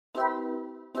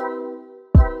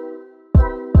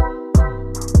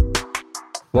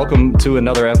Welcome to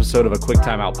another episode of a Quick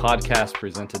Timeout podcast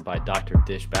presented by Dr.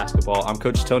 Dish Basketball. I'm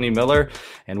Coach Tony Miller,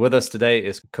 and with us today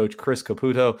is Coach Chris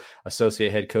Caputo,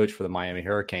 Associate Head Coach for the Miami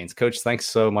Hurricanes. Coach, thanks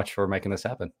so much for making this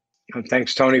happen.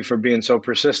 Thanks, Tony, for being so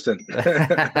persistent.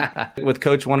 With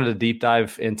Coach, wanted to deep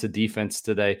dive into defense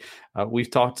today.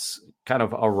 We've talked kind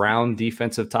of around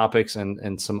defensive topics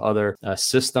and some other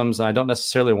systems. And I don't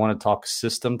necessarily want to talk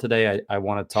system today. I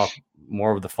want to talk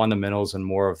more of the fundamentals and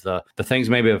more of the things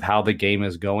maybe of how the game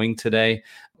is going today.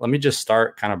 Let me just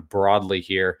start kind of broadly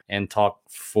here and talk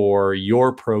for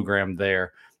your program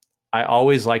there. I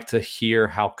always like to hear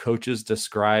how coaches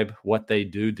describe what they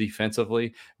do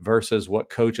defensively versus what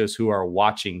coaches who are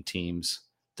watching teams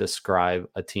describe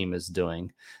a team is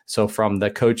doing. So from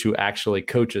the coach who actually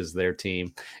coaches their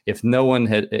team, if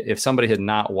somebody had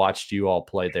not watched you all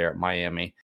play there at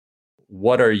Miami,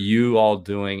 what are you all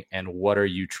doing and what are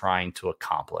you trying to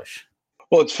accomplish?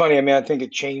 Well, it's funny. I mean, I think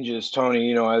it changes,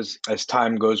 Tony, as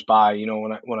time goes by.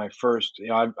 When I first,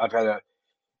 I've had a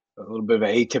little bit of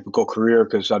an atypical career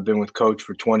because I've been with Coach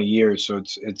for 20 years. So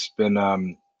it's been,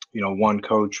 one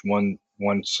coach, one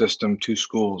system, two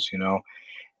schools,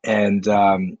 and,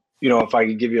 if I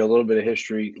could give you a little bit of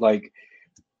history,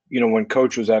 when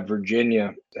Coach was at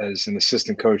Virginia as an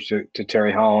assistant coach to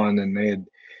Terry Holland, and they had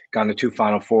gone to two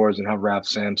Final Fours and have Ralph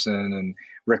Sampson and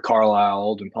Rick Carlisle,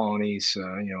 Olden Polynice,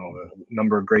 a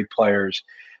number of great players.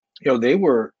 They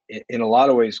were, in a lot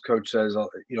of ways, Coach says,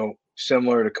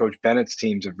 similar to Coach Bennett's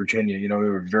teams at Virginia. They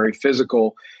were very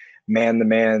physical,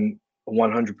 man-to-man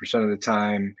 100% of the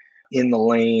time, in the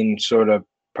lane, sort of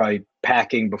probably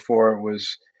packing before it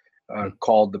was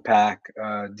called the pack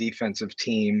defensive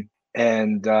team.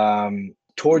 And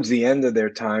towards the end of their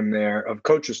time there, of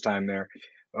Coach's time there,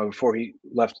 before he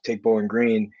left to take Bowling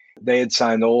Green, they had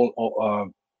signed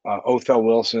Othell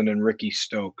Wilson and Ricky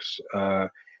Stokes,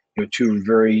 two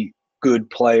very good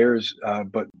players,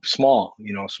 but small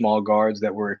guards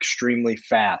that were extremely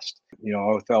fast.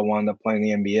 Othell wound up playing the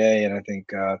NBA, and I think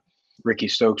Ricky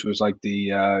Stokes was like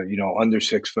the under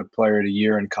 6 foot player of the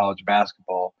year in college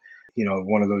basketball,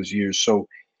 one of those years. So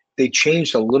they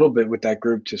changed a little bit with that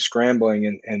group to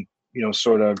scrambling and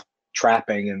sort of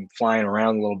trapping and flying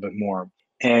around a little bit more.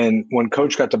 And when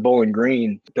Coach got to Bowling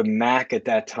Green, the MAC at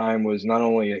that time was not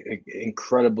only an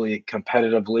incredibly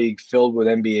competitive league filled with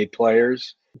NBA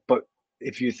players, but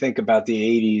if you think about the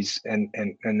 80s and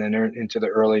then into the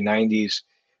early 90s,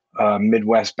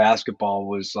 Midwest basketball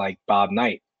was like Bob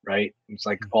Knight, right? It's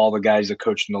like all the guys that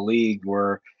coached in the league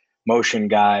were motion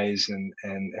guys, and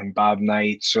Bob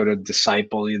Knight sort of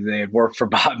disciple. Either they had worked for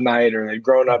Bob Knight or they'd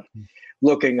grown up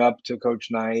looking up to Coach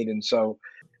Knight. And so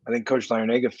I think Coach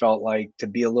Larrañaga felt like, to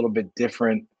be a little bit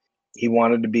different, he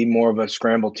wanted to be more of a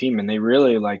scramble team. And they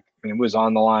really it was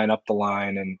on the line, up the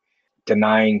line, and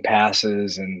denying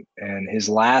passes. And his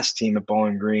last team at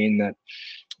Bowling Green that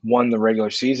won the regular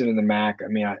season in the MAC,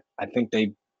 I think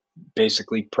they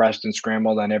basically pressed and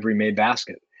scrambled on every made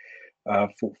basket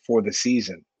for the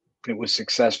season. It was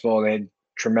successful. They had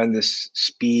tremendous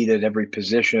speed at every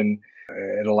position.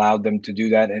 It allowed them to do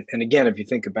that. And again, if you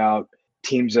think about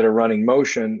teams that are running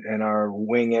motion and are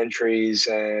wing entries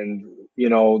and,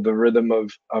 the rhythm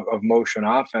of motion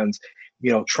offense,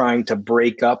 trying to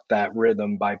break up that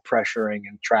rhythm by pressuring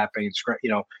and trapping,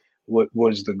 what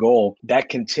was the goal. That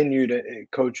continued at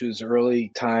Coach's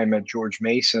early time at George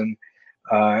Mason,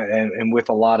 and with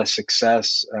a lot of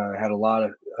success, had a lot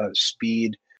of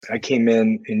speed. I came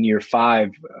in year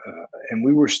 5, and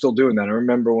we were still doing that. I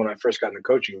remember when I first got into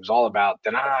coaching, it was all about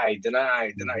deny, get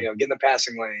in the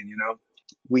passing lane.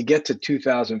 We get to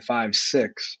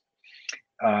 2005-06,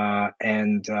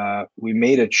 and we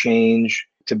made a change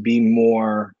to be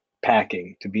more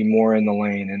packing, to be more in the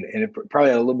lane. And it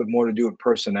probably had a little bit more to do with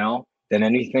personnel than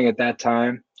anything at that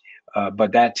time.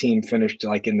 But that team finished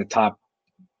like in the top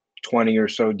 20 or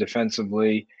so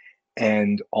defensively,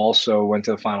 and also went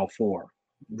to the Final Four.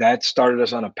 That started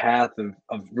us on a path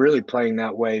of really playing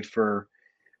that way for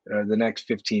the next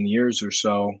 15 years or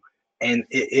so. And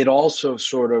it also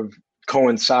sort of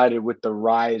coincided with the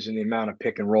rise in the amount of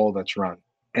pick and roll that's run.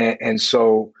 And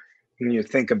so when you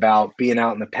think about being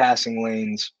out in the passing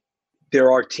lanes,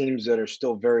 there are teams that are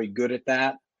still very good at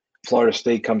that. Florida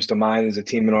State comes to mind as a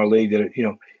team in our league that,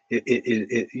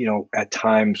 it at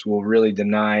times will really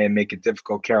deny and make it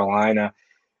difficult. Carolina.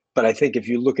 But I think if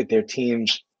you look at their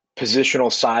team's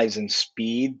positional size and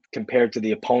speed compared to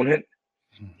the opponent,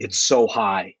 it's so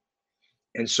high.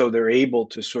 And so they're able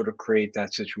to sort of create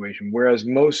that situation. Whereas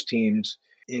most teams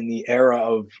in the era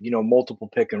of, multiple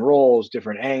pick and rolls,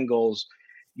 different angles,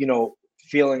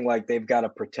 feeling like they've got to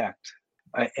protect.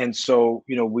 And so,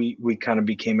 we kind of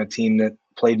became a team that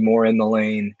played more in the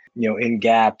lane, in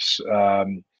gaps,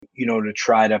 to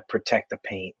try to protect the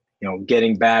paint,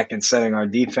 getting back and setting our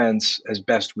defense as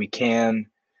best we can,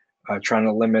 trying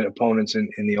to limit opponents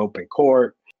in the open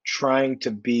court, trying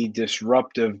to be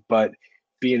disruptive, but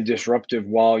being disruptive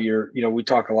while we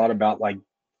talk a lot about like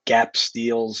gap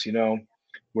steals,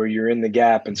 where you're in the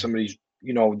gap and somebody's,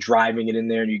 driving it in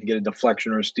there and you can get a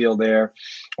deflection or a steal there,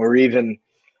 or even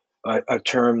a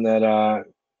term that,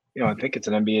 I think it's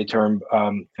an NBA term. I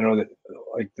know that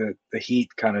like the Heat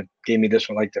kind of gave me this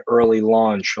one, like the early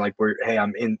launch, like where, hey,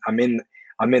 I'm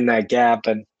in that gap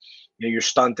and you're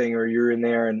stunting or you're in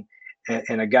there and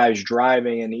a guy's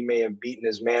driving and he may have beaten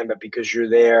his man, but because you're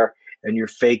there and you're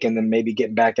faking them, maybe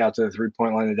getting back out to the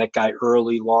 3-point line, that guy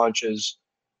early launches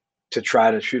to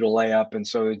try to shoot a layup. And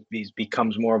so it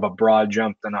becomes more of a broad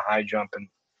jump than a high jump. And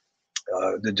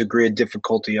the degree of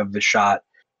difficulty of the shot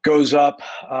goes up.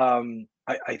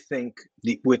 I think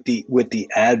with the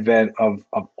advent of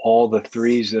all the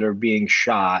threes that are being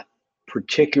shot,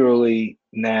 particularly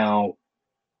now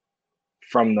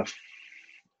from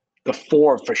the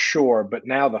 4 for sure, but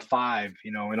now the 5,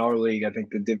 in our league, I think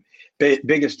the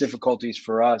biggest difficulties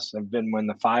for us have been when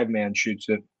the 5-man shoots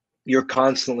it. You're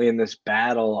constantly in this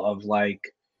battle of like,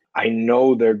 I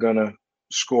know they're going to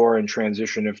score in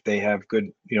transition if they have good,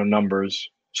 numbers.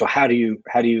 So how do you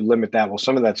limit that? Well,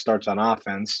 some of that starts on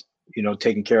offense,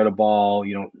 taking care of the ball,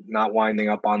 not winding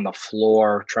up on the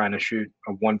floor, trying to shoot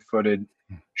a 1-footed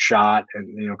shot.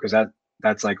 And, because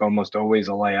that's like almost always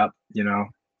a layup,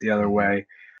 the other way,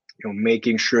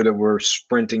 making sure that we're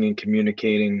sprinting and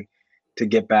communicating to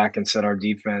get back and set our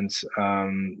defense.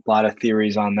 A lot of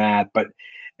theories on that, but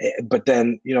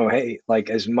then, hey, like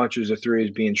as much as a 3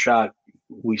 is being shot,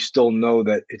 we still know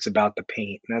that it's about the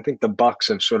paint. And I think the Bucks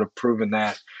have sort of proven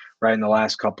that right in the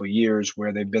last couple of years,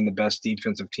 where they've been the best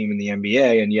defensive team in the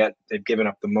NBA, and yet they've given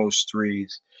up the most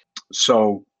threes.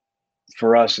 So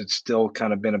for us, it's still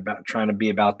kind of been about trying to be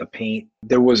about the paint.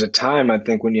 There was a time, I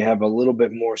think, when you have a little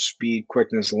bit more speed,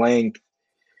 quickness, length,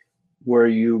 where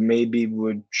you maybe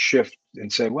would shift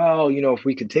and say, well, if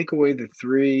we could take away the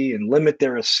 3 and limit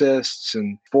their assists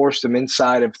and force them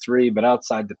inside of 3, but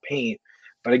outside the paint.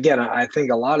 But again, I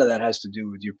think a lot of that has to do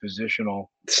with your positional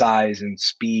size and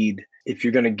speed. If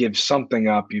you're going to give something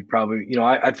up, you probably,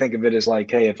 I think of it as like,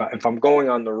 hey, if I'm going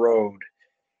on the road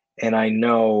and I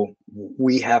know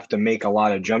we have to make a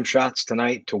lot of jump shots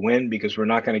tonight to win because we're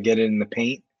not going to get it in the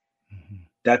paint,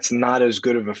 that's not as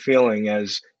good of a feeling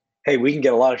as, hey, we can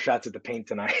get a lot of shots at the paint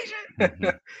tonight.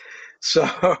 So,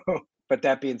 but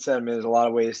that being said, I mean, there's a lot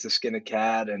of ways to skin a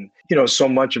cat. And, so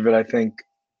much of it, I think,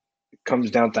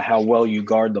 comes down to how well you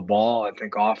guard the ball. I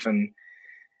think often,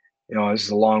 this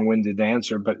is a long-winded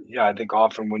answer, but yeah, I think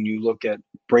often when you look at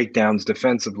breakdowns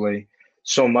defensively,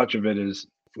 so much of it is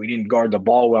if we didn't guard the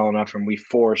ball well enough and we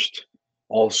forced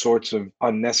all sorts of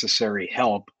unnecessary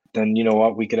help, then you know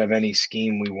what, we could have any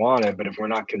scheme we wanted. But if we're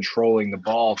not controlling the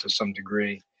ball to some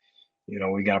degree,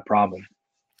 we got a problem.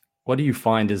 What do you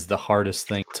find is the hardest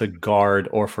thing to guard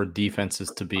or for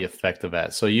defenses to be effective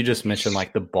at? So you just mentioned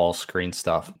like the ball screen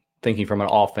stuff. Thinking from an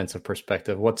offensive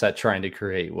perspective, what's that trying to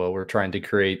create? Well, we're trying to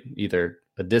create either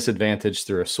a disadvantage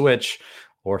through a switch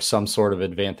or some sort of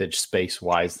advantage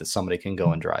space-wise that somebody can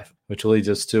go and drive, which leads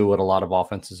us to what a lot of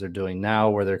offenses are doing now,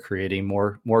 where they're creating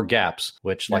more gaps,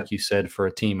 which, like you said, for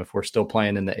a team, if we're still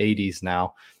playing in the 80s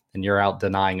now and you're out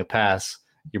denying a pass,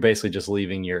 you're basically just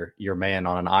leaving your man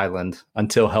on an island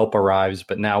until help arrives.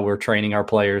 But now we're training our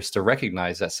players to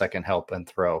recognize that second help and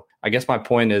throw. I guess my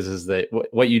point is that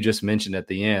what you just mentioned at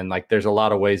the end, like there's a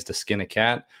lot of ways to skin a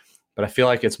cat, but I feel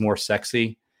like it's more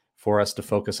sexy for us to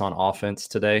focus on offense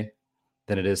today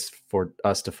than it is for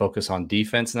us to focus on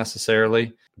defense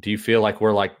necessarily. Do you feel like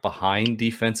we're like behind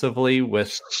defensively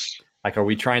with like, are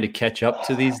we trying to catch up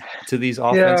to these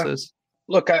offenses? Yeah.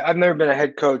 Look, I've never been a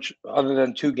head coach other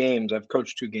than 2 games. I've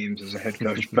coached 2 games as a head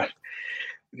coach, but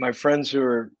my friends who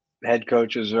are head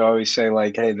coaches always say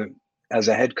like, hey, as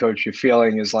a head coach, your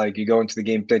feeling is like you go into the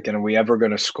game thinking, are we ever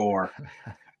going to score?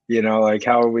 Like,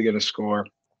 how are we going to score?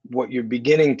 What you're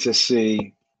beginning to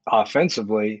see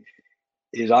offensively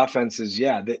is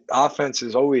the offense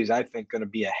is always, I think, going to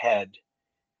be ahead.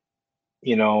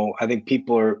 I think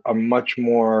people are much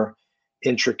more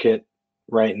intricate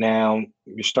right now.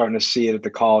 You're starting to see it at the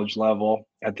college level.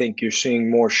 I think you're seeing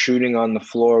more shooting on the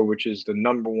floor, which is the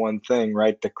number one thing,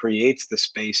 right, that creates the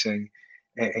spacing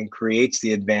and creates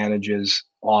the advantages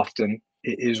often,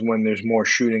 is when there's more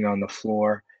shooting on the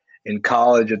floor. In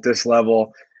college at this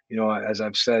level, as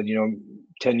I've said,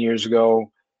 10 years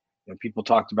ago, people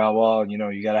talked about, well,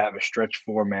 you got to have a stretch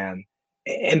 4-man.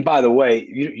 And by the way,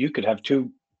 you could have 2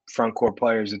 front court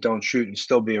players that don't shoot and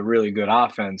still be a really good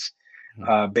offense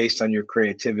based on your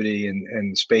creativity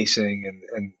and spacing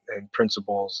and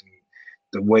principles and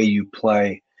the way you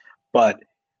play. But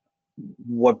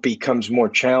what becomes more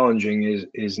challenging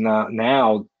is not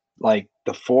now, like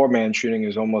the 4-man shooting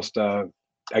is almost a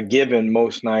given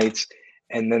most nights,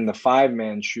 and then the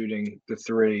 5-man shooting the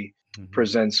three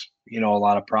presents a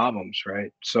lot of problems,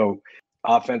 right? So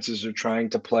offenses are trying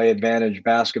to play advantage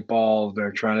basketball.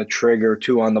 They're trying to trigger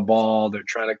 2 on the ball. They're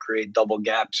trying to create double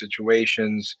gap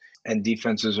situations, and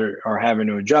defenses are having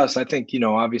to adjust. I think,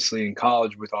 obviously in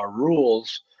college with our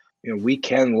rules, we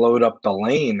can load up the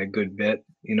lane a good bit,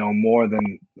 more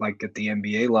than like at the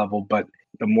NBA level, but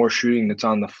the more shooting that's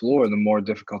on the floor, the more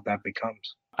difficult that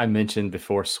becomes. I mentioned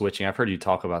before switching. I've heard you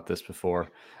talk about this before.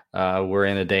 We're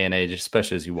in a day and age,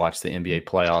 especially as you watch the NBA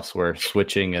playoffs, where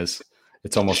switching it's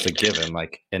almost a given.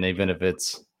 Like, and even if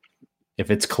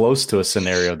it's close to a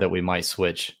scenario that we might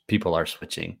switch, people are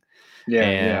switching.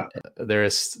 Yeah. There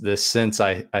is this sense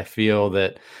I feel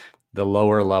that the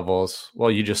lower levels, well,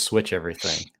 you just switch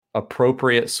everything.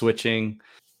 Appropriate switching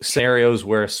scenarios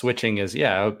where switching is,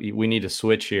 we need to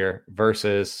switch here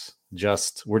versus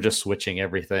we're just switching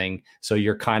everything. So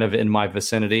you're kind of in my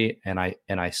vicinity and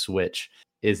I switch.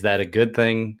 Is that a good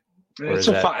thing?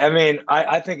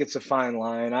 I think it's a fine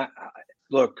line. I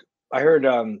heard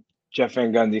Jeff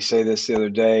Van Gundy say this the other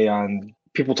day on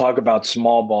people talk about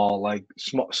small ball, like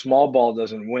small ball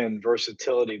doesn't win,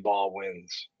 versatility ball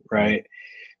wins, right?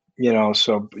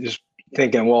 So just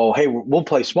thinking, well, hey, we'll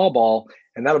play small ball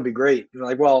and that'll be great. And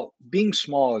like, well, being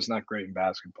small is not great in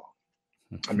basketball.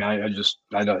 I mean,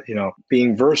 I don't,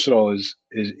 being versatile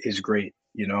is great.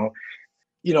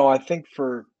 I think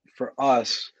for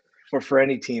us or for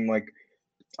any team, like,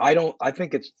 I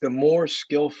think it's the more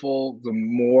skillful, the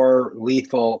more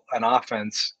lethal an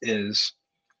offense is,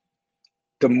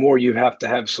 the more you have to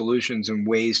have solutions and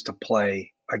ways to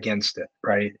play against it,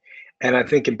 right? And I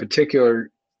think in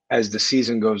particular, as the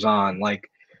season goes on, like,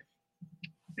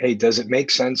 hey, does it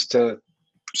make sense to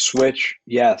switch?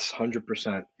 Yes,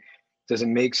 100%. Does it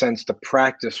make sense to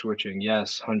practice switching?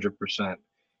 Yes, 100%.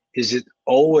 Is it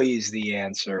always the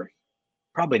answer?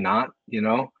 Probably not,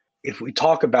 If we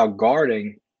talk about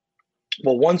guarding,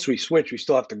 well, once we switch, we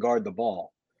still have to guard the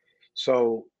ball.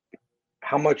 So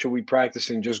how much are we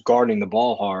practicing just guarding the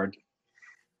ball hard?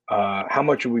 How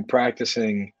much are we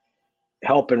practicing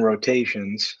help in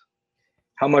rotations?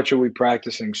 How much are we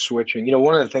practicing switching?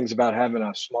 One of the things about having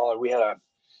we had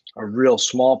a real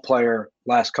small player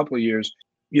last couple of years.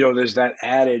 There's that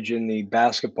adage in the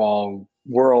basketball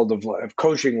world of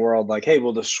coaching world, like, hey,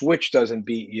 well, the switch doesn't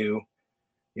beat you.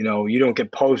 You don't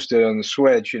get posted on the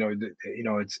switch.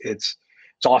 It's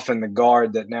often the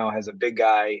guard that now has a big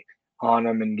guy on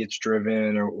him and gets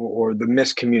driven, or the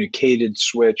miscommunicated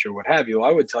switch or what have you.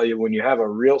 I would tell you, when you have a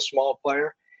real small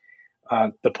player,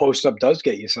 the post up does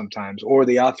get you sometimes, or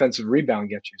the offensive rebound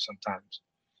gets you sometimes.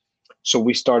 So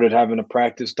we started having to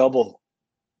practice double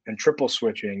and triple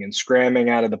switching and scramming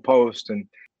out of the post. And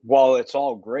while it's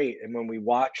all great, and when we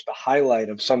watch the highlight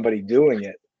of somebody doing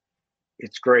it,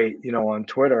 it's great, on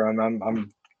Twitter.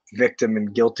 I'm victim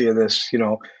and guilty of this,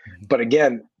 But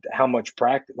again, how much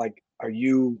practice? Like, are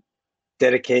you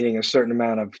dedicating a certain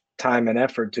amount of time and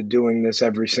effort to doing this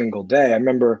every single day? I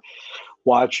remember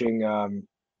watching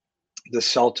the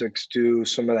Celtics do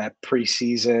some of that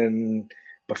preseason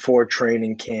before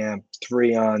training camp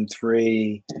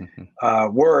 3-on-3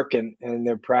 work, and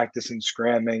they're practicing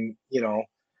scramming,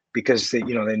 because they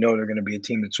know they're going to be a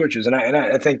team that switches. And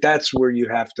I think that's where you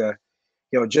have to,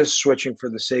 just switching for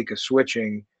the sake of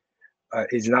switching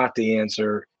is not the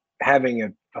answer. Having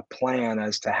a plan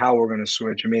as to how we're going to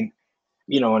switch. I mean,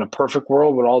 in a perfect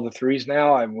world with all the threes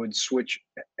now,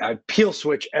 I'd peel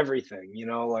switch everything,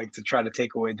 like to try to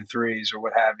take away the threes or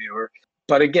what have you.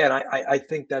 But again, I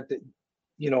think that,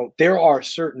 there are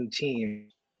certain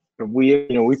teams that we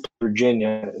play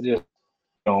Virginia,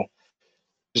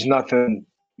 there's nothing,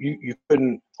 you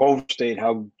couldn't overstate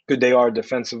how good they are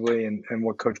defensively and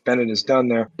what Coach Bennett has done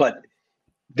there. But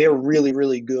they're really,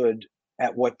 really good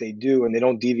at what they do, and they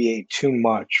don't deviate too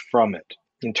much from it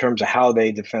in terms of how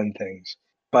they defend things.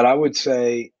 But I would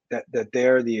say that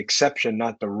they're the exception,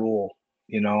 not the rule.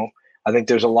 I think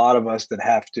there's a lot of us that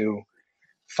have to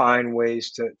find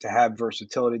ways to have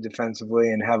versatility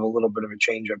defensively and have a little bit of a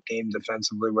change-up game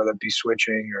defensively, whether it be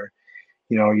switching or,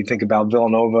 you think about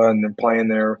Villanova and they're playing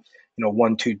their,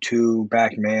 1-2-2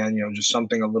 back man, just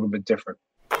something a little bit different.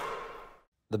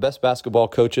 The best basketball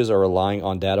coaches are relying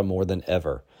on data more than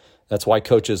ever. That's why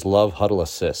coaches love Huddle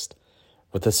Assist.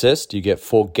 With Assist, you get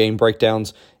full game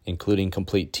breakdowns, including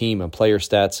complete team and player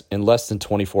stats, in less than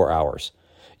 24 hours.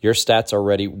 Your stats are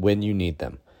ready when you need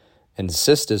them. And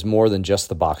Assist is more than just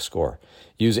the box score.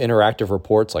 Use interactive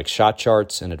reports like shot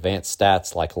charts and advanced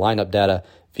stats like lineup data,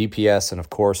 VPS, and of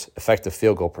course, effective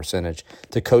field goal percentage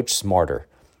to coach smarter.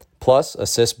 Plus,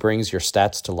 Assist brings your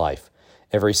stats to life.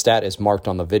 Every stat is marked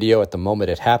on the video at the moment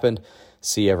it happened.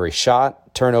 See every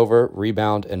shot, turnover,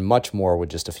 rebound, and much more with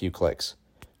just a few clicks.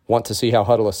 Want to see how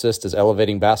Huddle Assist is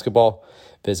elevating basketball?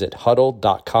 Visit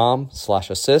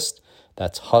huddle.com/assist.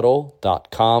 That's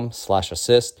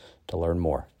huddle.com/assist to learn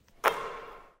more.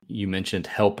 You mentioned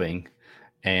helping.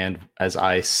 And as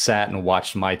I sat and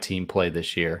watched my team play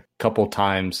this year, a couple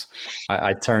times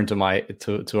I turned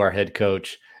to our head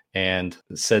coach and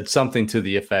said something to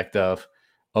the effect of,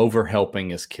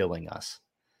 overhelping is killing us.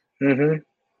 Mm-hmm.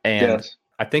 And Yes.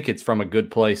 I think it's from a good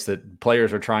place that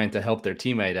players are trying to help their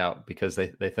teammate out because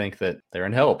they think that they're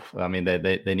in help. I mean,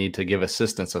 they need to give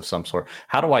assistance of some sort.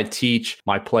 How do I teach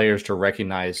my players to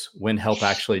recognize when help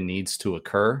actually needs to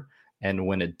occur and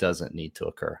when it doesn't need to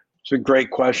occur? It's a great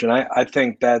question. I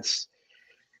think that's,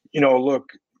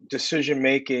 look,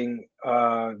 decision-making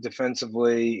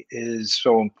defensively is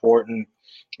so important.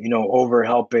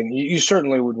 Overhelping. You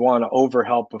certainly would want to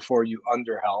overhelp before you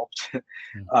underhelped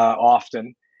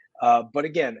often. But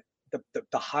again,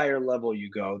 the higher level you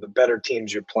go, the better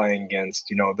teams you're playing against.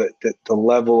 The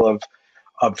level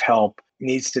of help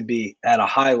needs to be at a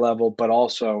high level, but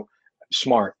also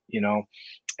smart.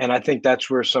 And I think that's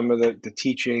where some of the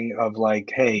teaching of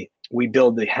like, hey, we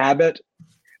build the habit,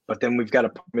 but then we've got to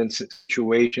put them in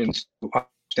situations to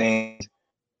understand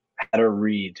how to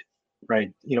read,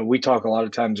 right? We talk a lot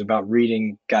of times about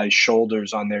reading guys'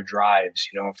 shoulders on their drives.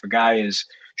 If a guy's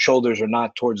shoulders are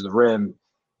not towards the rim,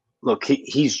 look,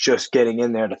 he's just getting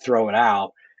in there to throw it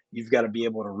out. You've got to be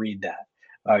able to read that.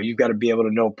 You've got to be able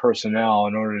to know personnel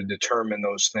in order to determine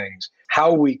those things.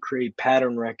 How we create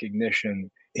pattern recognition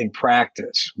in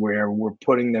practice, where we're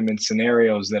putting them in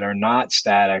scenarios that are not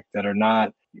static, that are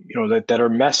not, that are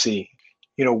messy,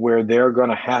 where they're going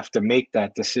to have to make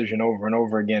that decision over and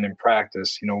over again in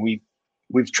practice.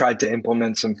 We've tried to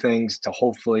implement some things to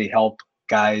hopefully help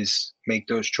guys make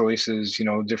those choices,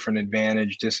 different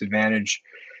advantage, disadvantage,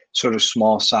 sort of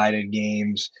small-sided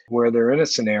games where they're in a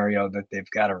scenario that they've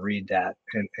got to read that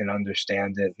and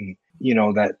understand it. And,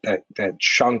 that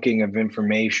chunking of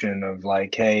information of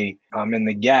like, hey, I'm in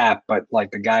the gap, but like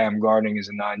the guy I'm guarding is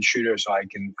a non-shooter, so I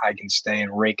can stay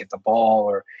and rake at the ball.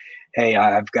 Or, hey,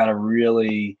 I've got to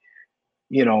really,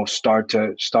 start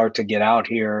to get out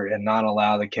here and not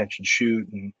allow the catch and shoot.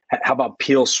 And how about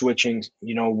peel switching,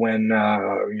 when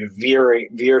you're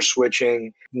veer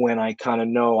switching, when I kind of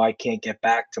know I can't get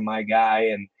back to my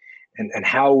guy, and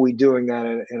how are we doing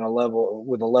that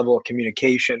with a level of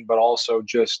communication, but also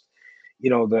just,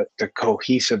 the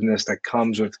cohesiveness that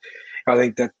comes with, I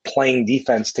think, that playing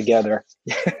defense together.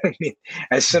 I mean,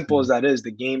 as simple as that is,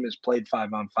 the game is played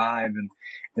 5-on-5.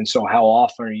 And so how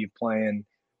often are you playing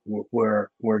where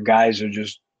guys are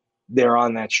just, they're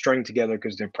on that string together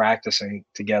because they're practicing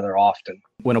together often.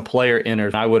 When a player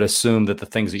enters, I would assume that the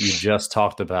things that you just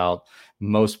talked about,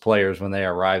 most players, when they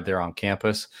arrive there on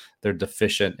campus, they're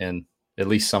deficient in at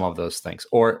least some of those things,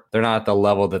 or they're not at the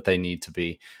level that they need to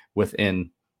be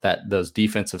within those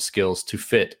defensive skills to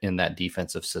fit in that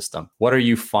defensive system. What are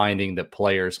you finding that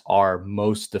players are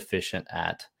most deficient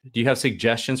at? Do you have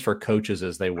suggestions for coaches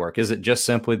as they work? Is it just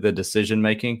simply the decision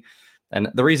making? And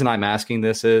the reason I'm asking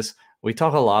this is we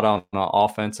talk a lot on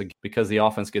offense because the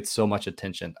offense gets so much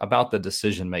attention about the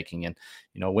decision making and,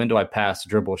 when do I pass,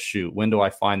 dribble, shoot? When do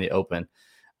I find the open?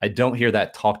 I don't hear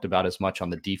that talked about as much on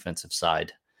the defensive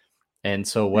side. And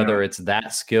so whether it's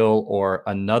that skill or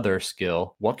another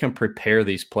skill, what can prepare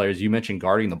these players? You mentioned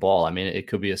guarding the ball. I mean, it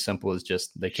could be as simple as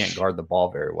just they can't guard the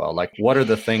ball very well. Like, what are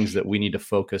the things that we need to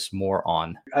focus more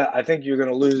on? I think you're going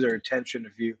to lose their attention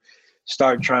if you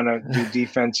start trying to do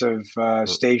defensive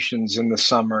stations in the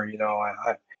summer.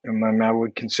 I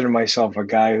would consider myself a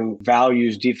guy who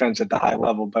values defense at the high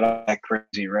level, but I'm not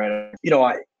crazy, right?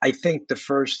 I think the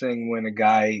first thing when a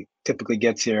guy typically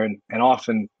gets here, and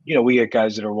often, we get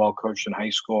guys that are well coached in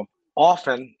high school.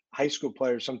 Often, high school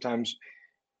players, sometimes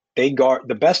they guard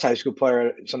the best high school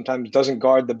player, sometimes doesn't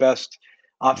guard the best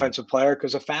offensive player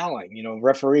because of fouling.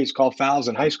 Referees call fouls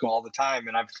in high school all the time.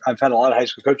 And I've had a lot of high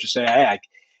school coaches say, hey,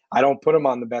 I don't put them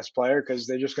on the best player because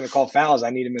they're just going to call fouls.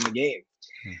 I need them in the game.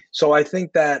 So I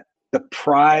think that the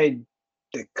pride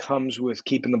that comes with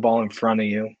keeping the ball in front of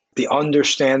you, the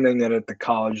understanding that at the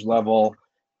college level,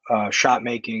 shot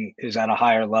making is at a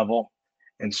higher level.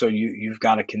 And so you've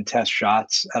got to contest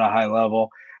shots at a high level.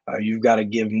 You've got to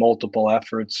give multiple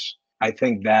efforts. I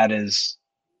think that is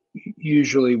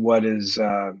usually what is,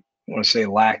 I want to say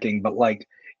lacking, but like,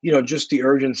 just the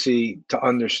urgency to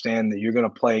understand that you're going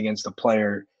to play against a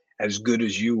player as good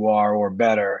as you are or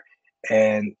better.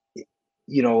 And,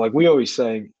 like we always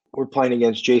say, we're playing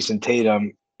against Jason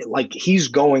Tatum, like he's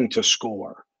going to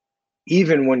score,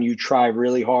 even when you try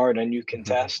really hard and you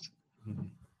contest. Mm-hmm.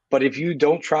 But if you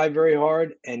don't try very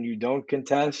hard and you don't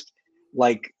contest,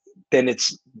 like, then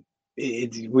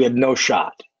we have no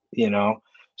shot,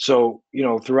 So,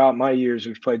 throughout my years,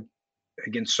 we've played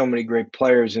against so many great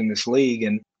players in this league.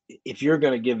 And if you're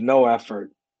going to give no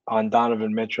effort on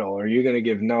Donovan Mitchell, or you're going to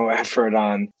give no effort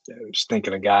on, I was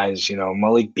thinking of guys,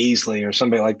 Malik Beasley or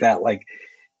somebody like that, like,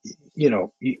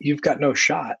 you've got no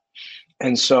shot.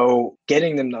 And so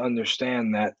getting them to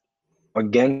understand that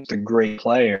against a great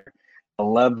player, a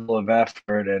level of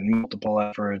effort and multiple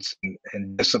efforts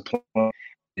and discipline,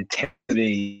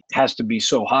 intensity has to be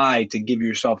so high to give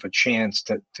yourself a chance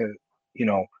to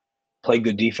play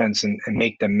good defense and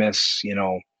make them miss,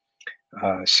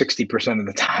 60% of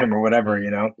the time or whatever,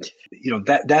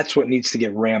 that's what needs to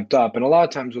get ramped up. And a lot of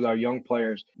times with our young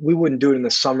players, we wouldn't do it in the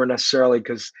summer necessarily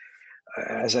because,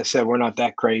 as I said, we're not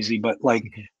that crazy. But like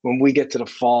when we get to the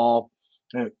fall,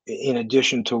 in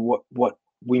addition to what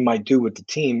we might do with the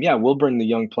team, yeah, we'll bring the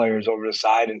young players over the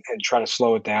side and try to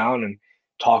slow it down and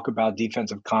talk about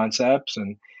defensive concepts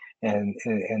and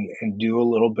do a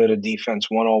little bit of defense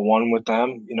 101 with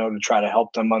them, to try to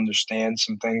help them understand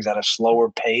some things at a slower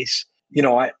pace.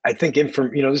 I think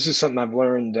this is something I've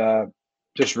learned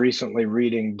just recently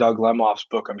reading Doug Lemoff's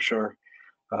book. I'm sure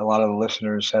a lot of the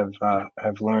listeners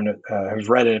have learned it, have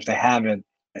read it. If they haven't,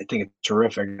 I think it's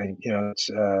terrific. And, it's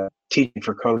Teaching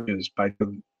for Coaches by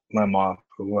Doug Lemoff,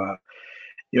 who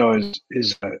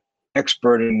is an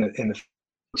expert in the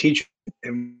teaching.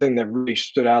 And one thing that really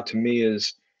stood out to me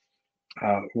is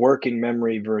working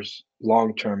memory versus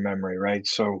long-term memory, right?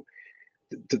 So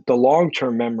the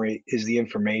long-term memory is the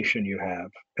information you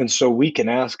have. And so we can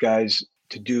ask guys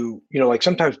to do, like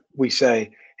sometimes we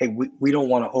say, hey, we don't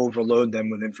want to overload them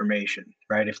with information,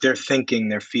 right? If they're thinking,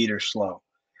 their feet are slow.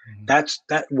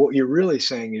 Mm-hmm. What you're really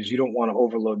saying is you don't want to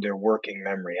overload their working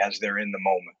memory as they're in the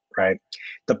moment, right?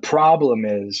 The problem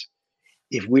is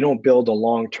if we don't build a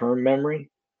long-term memory,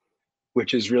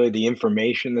 which is really the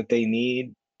information that they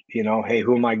need, hey,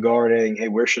 who am I guarding? Hey,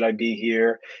 where should I be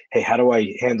here? Hey, how do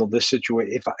I handle this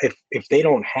situation? If they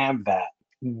don't have that,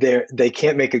 they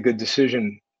can't make a good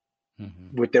decision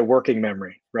with their working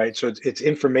memory, right? So it's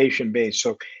information based.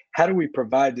 So how do we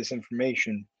provide this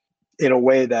information in a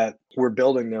way that we're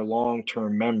building their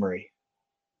long-term memory,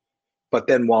 but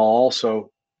then while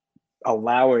also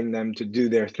allowing them to do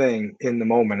their thing in the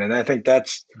moment? And I think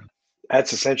that's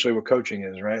essentially what coaching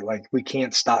is, right? Like we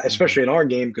can't stop, especially in our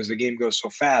game, because the game goes so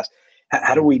fast.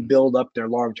 How do we build up their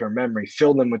long-term memory,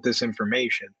 fill them with this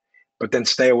information, but then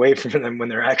stay away from them when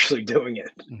they're actually doing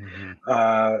it?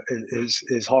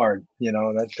 Is hard,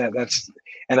 that's,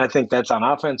 and I think that's on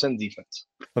offense and defense.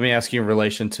 Let me ask you in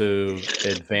relation to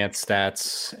advanced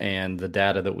stats and the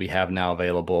data that we have now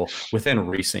available within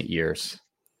recent years.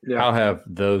 Yeah. How have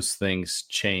those things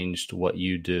changed what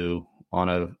you do on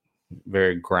a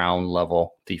very ground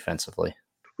level defensively?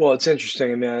 Well, it's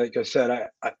interesting. I mean, like I said,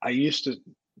 I used to,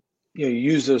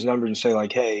 use those numbers and say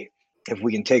like, hey, if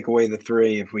we can take away the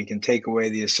three, if we can take away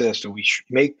the assist, or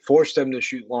we force them to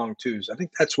shoot long twos, I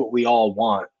think that's what we all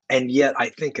want. And yet I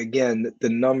think, again, the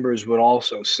numbers would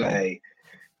also say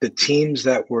the teams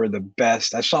that were the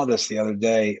best, I saw this the other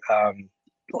day,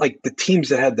 like the teams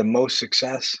that had the most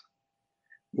success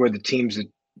were the teams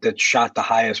that shot the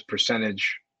highest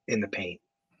percentage in the paint,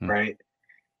 right?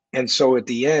 And so at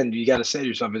the end, you got to say to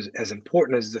yourself, as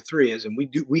important as the three is, and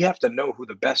we have to know who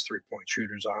the best 3-point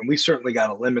shooters are, and we certainly got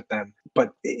to limit them,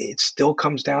 but it still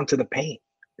comes down to the paint.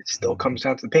 It still comes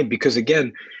down to the paint because,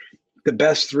 again, the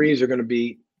best threes are going to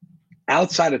be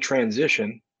outside of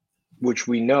transition, which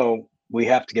we know we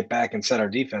have to get back and set our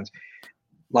defense.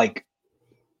 Like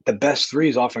the best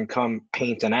threes often come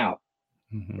paint and out,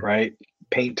 right?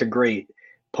 Paint to great,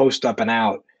 post up and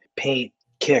out, paint,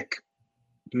 kick,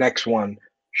 next one,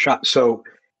 shot. So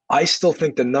I still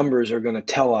think the numbers are going to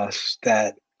tell us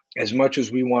that as much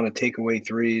as we want to take away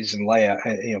threes and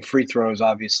layup, free throws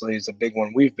obviously is a big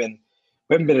one. We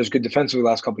haven't been as good defensively the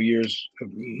last couple of years,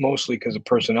 mostly because of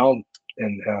personnel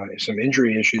and some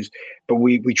injury issues. But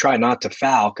we try not to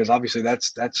foul because obviously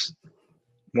that's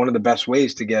one of the best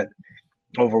ways to get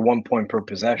over 1 point per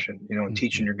possession. And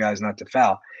teaching your guys not to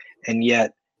foul. And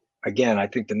yet, again, I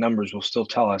think the numbers will still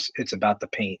tell us it's about the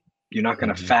paint. You're not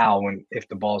going to foul if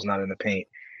the ball's not in the paint.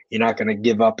 You're not going to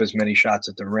give up as many shots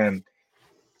at the rim.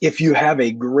 If you have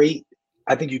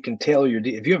I think you can tailor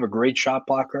if you have a great shot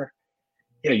blocker,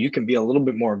 you can be a little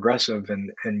bit more aggressive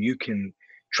and you can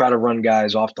try to run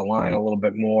guys off the line a little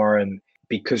bit more, and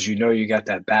because you know you got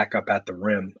that backup at the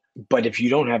rim. But if you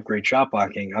don't have great shot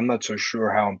blocking, I'm not so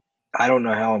sure I don't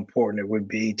know how important it would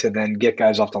be to then get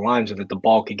guys off the line so that the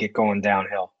ball could get going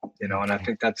downhill, and I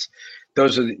think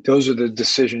those are the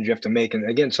decisions you have to make. And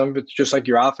again, some of it's just like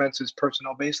your offense is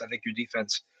personnel based. I think your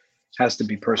defense has to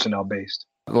be personnel based.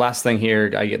 Last thing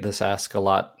here, I get this asked a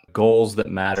lot: goals that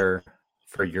matter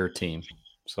for your team.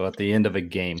 So at the end of a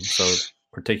game, so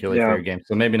particularly for your game.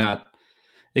 So maybe not.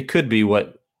 It could be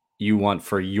what you want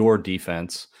for your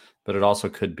defense, but it also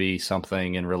could be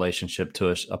something in relationship to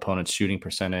an opponent's shooting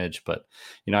percentage. But,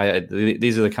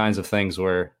 these are the kinds of things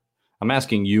where I'm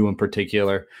asking you in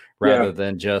particular, rather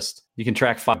than just, you can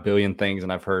track 5 billion things,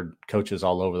 and I've heard coaches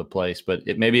all over the place, but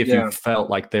maybe if you felt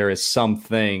like there is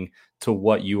something to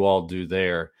what you all do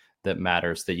there that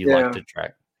matters that you like to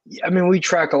track. I mean, we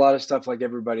track a lot of stuff like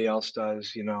everybody else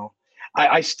does,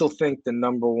 I still think the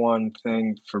number one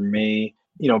thing for me,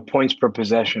 points per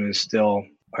possession is still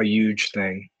a huge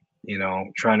thing,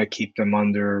 trying to keep them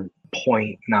under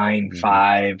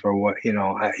 0.95 or what,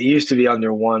 it used to be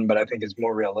under 1, but I think it's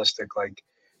more realistic, like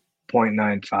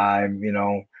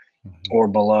 0.95, or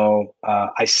below.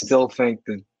 I still think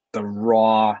that the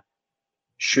raw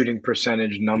shooting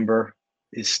percentage number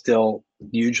is still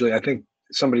hugely, I think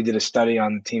somebody did a study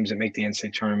on the teams that make the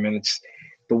NCAA tournament. It's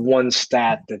the one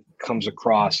stat that comes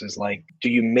across is like, do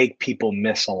you make people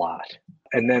miss a lot?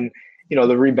 And then,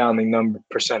 the rebounding number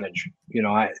percentage,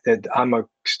 I'm a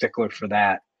stickler for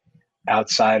that.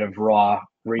 Outside of raw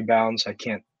rebounds, I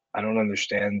don't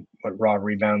understand what raw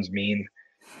rebounds mean.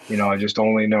 I just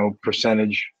only know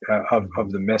percentage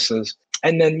of the misses.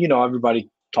 And then, everybody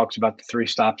talks about the 3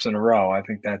 stops in a row. I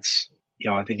think that's,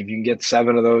 I think if you can get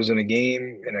 7 of those in a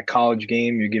game, in a college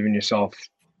game, you're giving yourself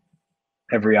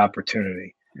every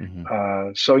opportunity.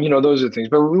 So, those are things,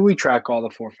 but we track all the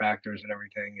 4 factors and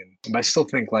everything. And I still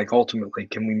think, like, ultimately,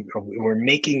 we're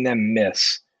making them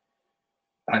miss.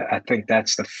 I think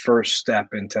that's the first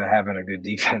step into having a good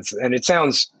defense. And it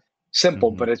sounds simple,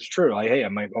 but it's true. Like, hey,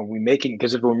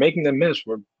 because if we're making them miss,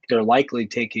 they're likely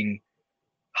taking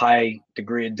high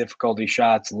degree of difficulty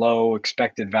shots, low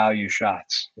expected value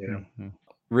shots,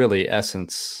 Really,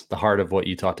 essence, the heart of what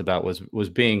you talked about was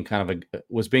being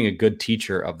being a good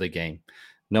teacher of the game,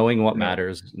 knowing what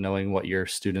matters, knowing what your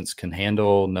students can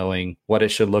handle, knowing what it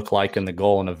should look like in the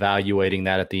goal, and evaluating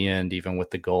that at the end, even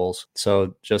with the goals.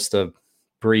 So just a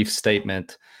brief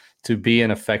statement: to be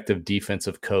an effective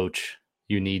defensive coach,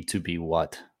 you need to be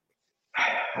what?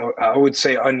 I would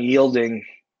say unyielding,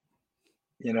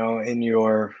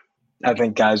 I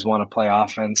think guys want to play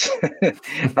offense. I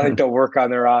think they'll work on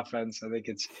their offense. I think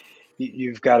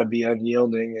you've got to be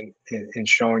unyielding and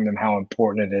showing them how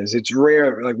important it is. It's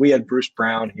rare. Like, we had Bruce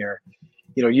Brown here.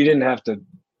 You didn't have to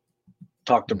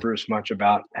talk to Bruce much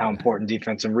about how important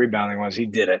defensive rebounding was. He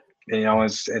did it.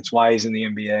 It's why he's in the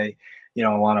NBA.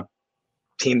 On a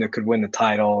team that could win the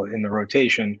title in the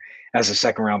rotation as a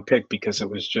 2nd-round pick, because it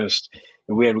was just,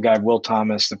 we had a guy, Will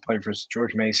Thomas, that played for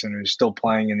George Mason, who's still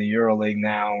playing in the EuroLeague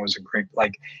now. Was a great,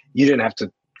 like, you didn't have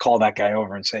to call that guy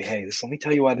over and say, hey, let me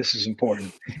tell you why this is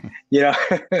important.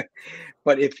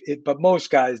 But most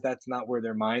guys, that's not where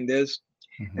their mind is.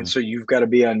 And so you've got to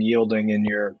be unyielding in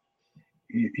your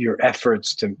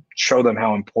efforts to show them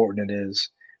how important it is,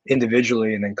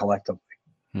 individually and then collectively.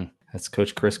 That's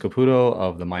Coach Chris Caputo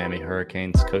of the Miami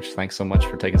Hurricanes. Coach, thanks so much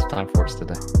for taking some time for us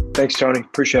today. Thanks, Tony.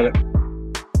 Appreciate it.